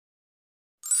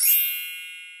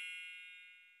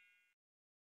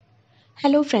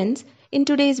Hello friends, in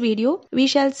today's video we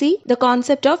shall see the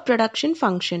concept of production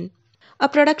function. A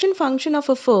production function of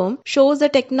a firm shows the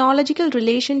technological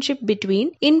relationship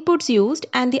between inputs used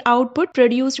and the output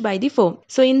produced by the firm.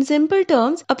 So in simple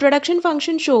terms, a production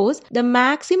function shows the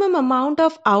maximum amount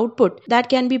of output that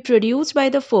can be produced by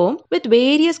the firm with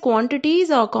various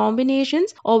quantities or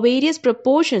combinations or various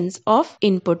proportions of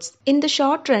inputs. In the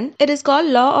short run, it is called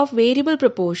law of variable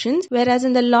proportions, whereas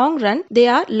in the long run, they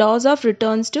are laws of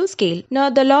returns to scale.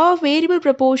 Now, the law of variable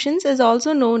proportions is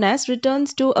also known as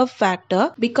returns to a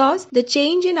factor because the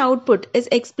change in output is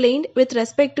explained with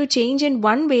respect to change in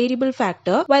one variable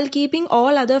factor while keeping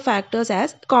all other factors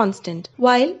as constant.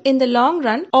 While in the long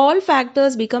run, all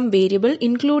factors become variable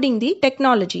including the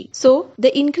technology. So,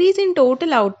 the increase in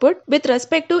total output with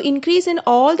respect to increase in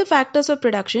all the factors of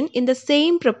production in the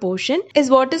same proportion is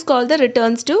what is called the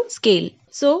returns to scale.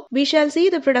 So, we shall see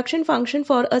the production function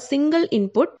for a single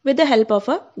input with the help of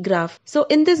a graph. So,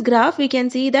 in this graph, we can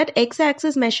see that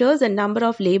x-axis measures the number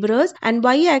of laborers and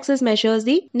y-axis measures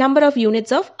the number of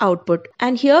units of output.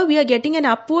 And here we are getting an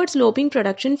upward sloping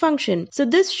production function. So,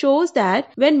 this shows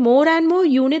that when more and more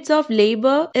units of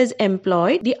labor is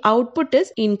employed, the output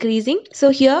is increasing.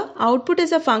 So, here output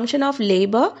is a function of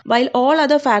labor while all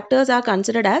other factors are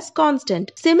considered as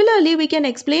constant. Similarly, we can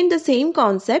explain the same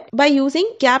concept by using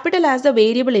capital as the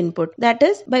variable input. That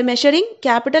is, by measuring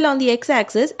capital on the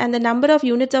x-axis and the number of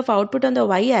units of output on the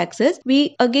y-axis,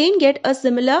 we again get a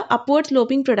similar upward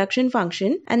sloping production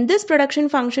function, and this production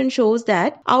function shows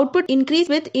that output increase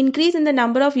with increase in the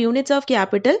number of units of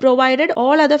capital provided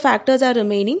all other factors are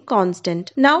remaining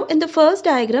constant. Now in the first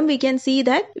diagram we can see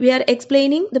that we are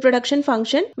explaining the production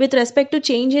function with respect to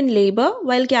change in labor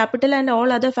while capital and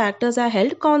all other factors are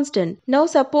held constant. Now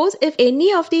suppose if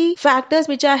any of the factors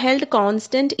which are held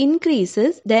constant increase,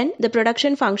 then the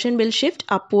production function will shift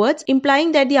upwards,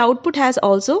 implying that the output has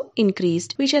also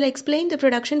increased. We shall explain the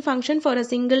production function for a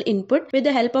single input with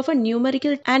the help of a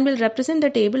numerical and will represent the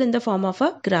table in the form of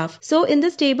a graph. So in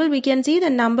this table we can see the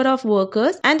number of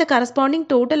workers and the corresponding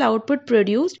total output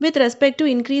produced with respect to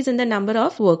increase in the number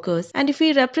of workers. And if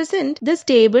we represent this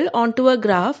table onto a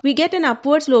graph, we get an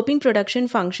upward sloping production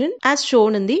function as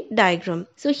shown in the diagram.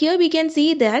 So here we can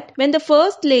see that when the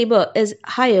first labor is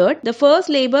hired, the first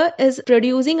labor is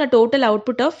producing a total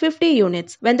output of 50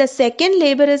 units. When the second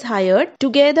labor is hired,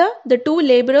 together the two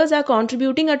laborers are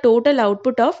contributing a total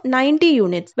output of 90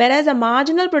 units, whereas the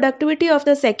marginal productivity of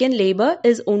the second labor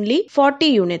is only 40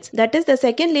 units. That is, the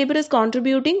second labor is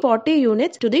contributing 40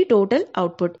 units to the total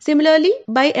output. Similarly,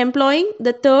 by employing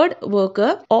the third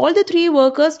worker, all the three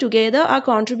workers together are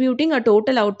contributing a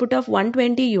total output of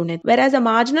 120 units, whereas the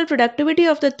marginal productivity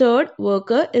of the third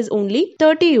worker is only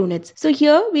 30 units. So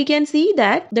here we can see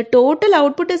that the total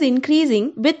output is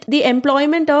increasing with the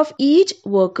employment of each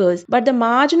workers, but the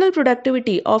marginal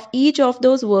productivity of each of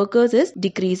those workers is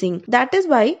decreasing. That is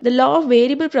why the law of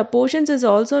variable proportions is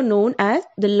also known as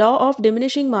the law of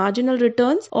diminishing marginal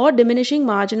returns or diminishing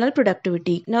marginal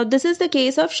productivity. Now this is the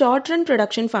case of short run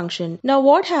production function. Now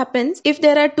what happens if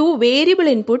there are two variable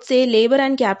inputs, say labor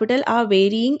and capital, are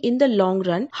varying in the long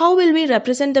run? How will we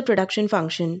represent the production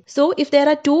function? So if there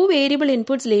are two variable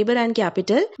inputs, labor and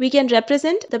capital, we can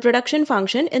represent the production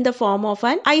function in the form of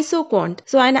an isoquant.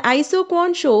 So an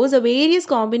isoquant shows the various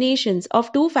combinations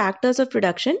of two factors of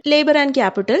production, labor and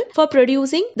capital, for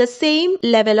producing the same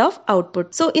level of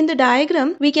output. So in the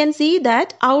diagram we can see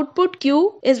that output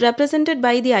Q is represented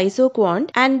by the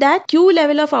isoquant, and that Q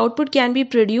level of output can be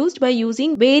produced by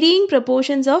using varying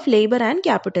proportions of labor and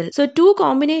capital. So two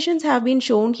combinations have been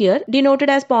shown here denoted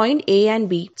as point A and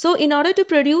B. So in order to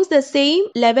produce the same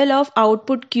level of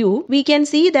output Q, we can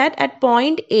see that at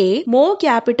point A, more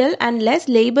capital and less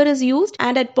labor is used,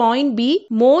 and at point B,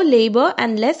 more labor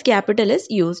and less capital is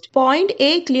used. Point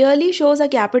A clearly shows a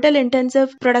capital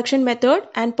intensive production method,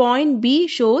 and point B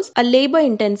shows a labor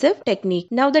intensive technique.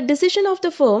 Now the decision of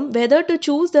the firm whether to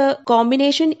choose the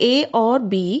combination A or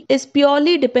B is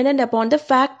purely dependent upon the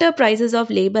factor prices of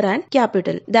labor and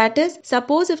capital. That is,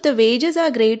 suppose if the wages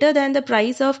are greater than the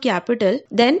price of capital,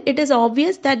 then it is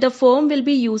obvious that the firm will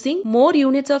be using more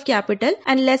units of capital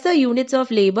and lesser units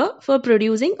of labor for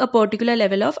producing a particular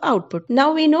level of output.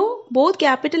 Now we know both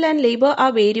capital and labor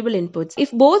are variable inputs.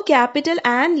 If both capital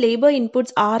and labor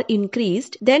inputs are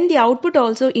increased, then the output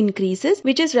also increases,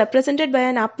 which is represented by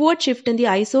an upward shift in the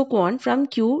isoquant from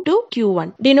Q to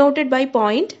Q1, denoted by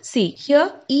point C.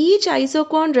 Here, each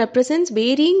isoquant represents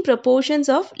varying proportions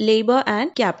of labor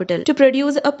and capital to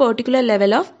produce a particular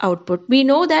level of output. We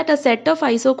know that a set of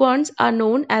isoquants are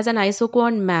known as an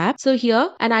isoquant map. So here,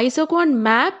 an isoquant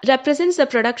map represents the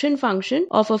production function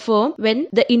of a firm when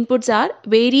the inputs are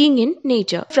varying in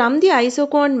nature. From the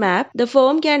isochron map, the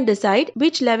firm can decide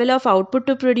which level of output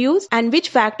to produce and which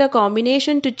factor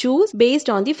combination to choose based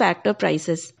on the factor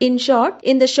prices. In short,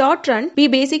 in the short run, we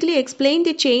basically explain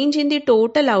the change in the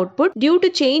total output due to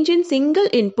change in single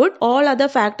input, all other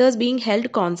factors being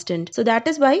held constant. So that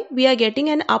is why we are getting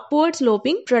an upward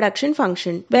sloping production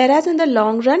function. Whereas in the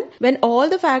long run, when all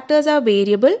the factors are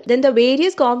variable, then the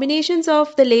various combinations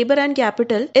of the labor and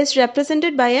capital is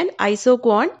represented by an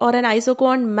isochron or an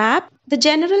isochron map. The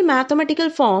general mathematical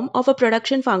form of a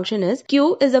production function is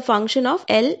Q is a function of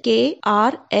L, K,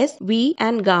 R, S, V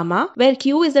and gamma, where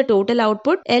Q is the total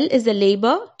output, L is the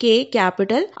labor, K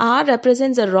capital, R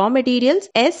represents the raw materials,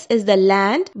 S is the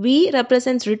land, V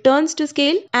represents returns to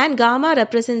scale and gamma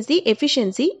represents the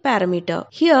efficiency parameter.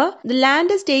 Here, the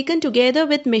land is taken together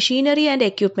with machinery and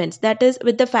equipments, that is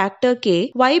with the factor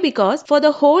K. Why? Because for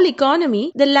the whole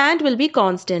economy, the land will be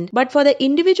constant, but for the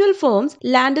individual firms,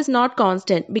 land is not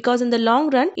constant because in the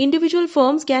long run, individual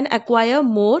firms can acquire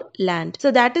more land. So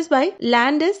that is why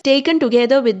land is taken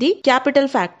together with the capital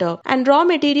factor and raw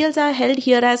materials are held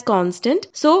here as constant.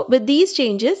 So with these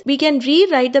changes, we can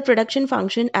rewrite the production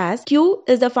function as Q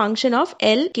is the function of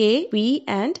L, K, V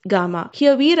and gamma.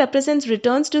 Here V represents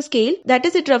returns to scale, that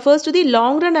is it refers to the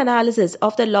long run analysis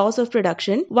of the loss of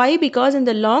production. Why? Because in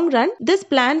the long run, this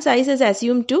plant size is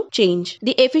assumed to change.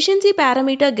 The efficiency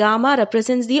parameter gamma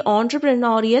represents the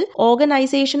entrepreneurial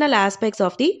organizational aspects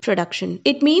of the production.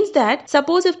 It means that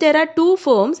suppose if there are two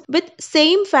firms with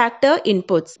same factor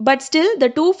inputs, but still the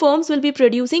two firms will be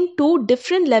producing two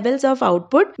different levels of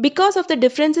output because of the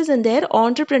differences in their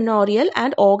entrepreneurial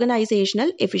and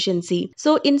organizational efficiency.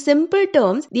 So in simple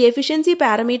terms, the efficiency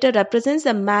parameter represents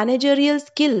the managerial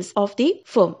skills of the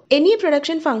firm. Any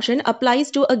production function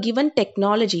applies to a given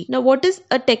technology. Now what is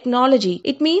a technology?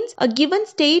 It means a given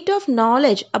state of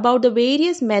knowledge about the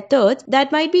various methods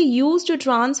that might be used to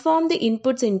transform the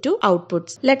inputs into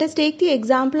outputs. Let us take the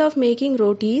example of making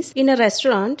rotis in a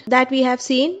restaurant that we have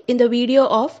seen in the video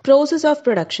of process of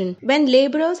production. When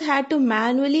laborers had to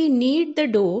manually knead the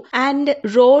dough and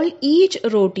roll each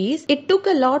rotis, it took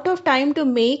a lot of time to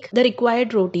make the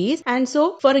required rotis, and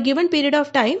so for a given period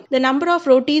of time, the number of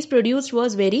rotis produced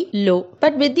was very low.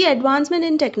 But with the advancement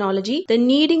in technology, the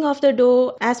kneading of the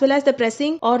dough as well as the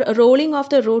pressing or rolling of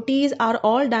the rotis are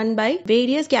all done by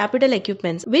various capital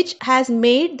equipments, which has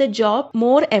made the job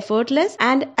more effortless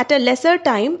and at a lesser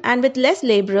time and with less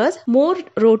laborers, more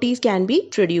rotis can be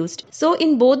produced. So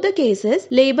in both the cases,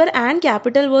 labor and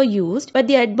capital were used, but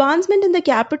the advancement in the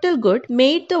capital good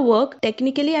made the work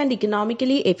technically and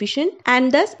economically efficient,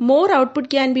 and thus more output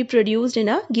can be produced in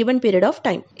a given period of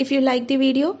time. If you like the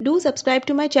video, do subscribe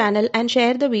to my channel and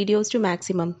share the videos to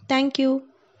maximum. Thank you.